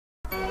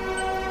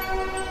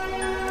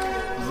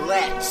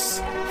let's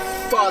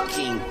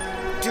fucking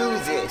do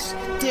this.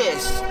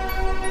 This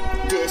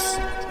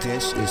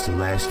is the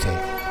last take.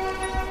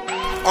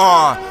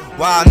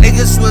 While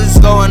niggas was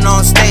going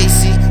on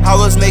Stacy, I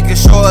was making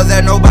sure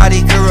that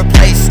nobody could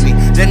replace me.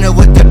 Dinner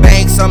with the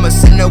banks, I'm a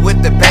sinner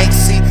with the bank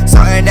seat.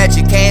 Something that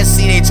you can't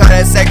see, they try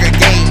to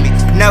segregate me.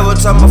 Never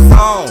touch my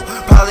phone,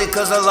 probably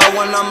cause I love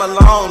when I'm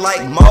alone.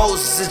 Like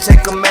Moses, to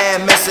take a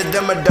man, mess with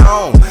them a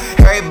dome.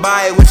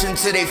 Everybody wishing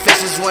to they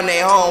fishes when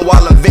they home.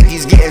 While the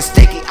Vicky's getting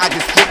sticky, I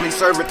can strictly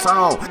serve a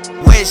tone.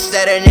 Wish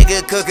that a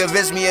nigga could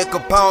convince me of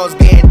Capone's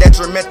being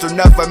detrimental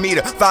enough for me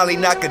to finally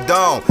knock a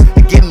dome.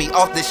 To get me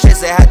off the shit,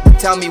 they had to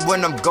tell me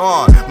when I'm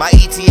gone. My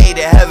ETA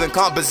to heaven,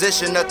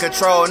 composition of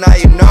control, now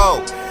you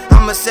know.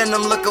 I'ma send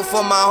them looking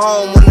for my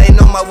home when they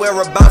know my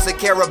whereabouts. They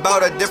care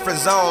about a different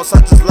zone,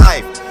 such as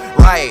life.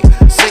 Right,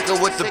 sicker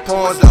with the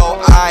poems though,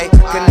 I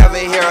can never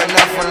hear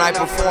enough when I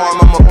perform.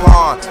 I'm a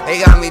pawn,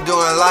 they got me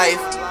doing life.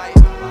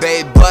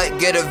 Babe, but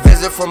get a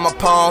visit from a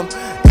poem.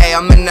 Hey,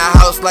 I'm in the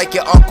house like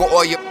your uncle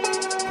or your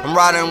I'm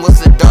riding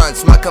with the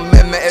dunce, my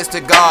commitment is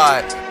to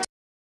God.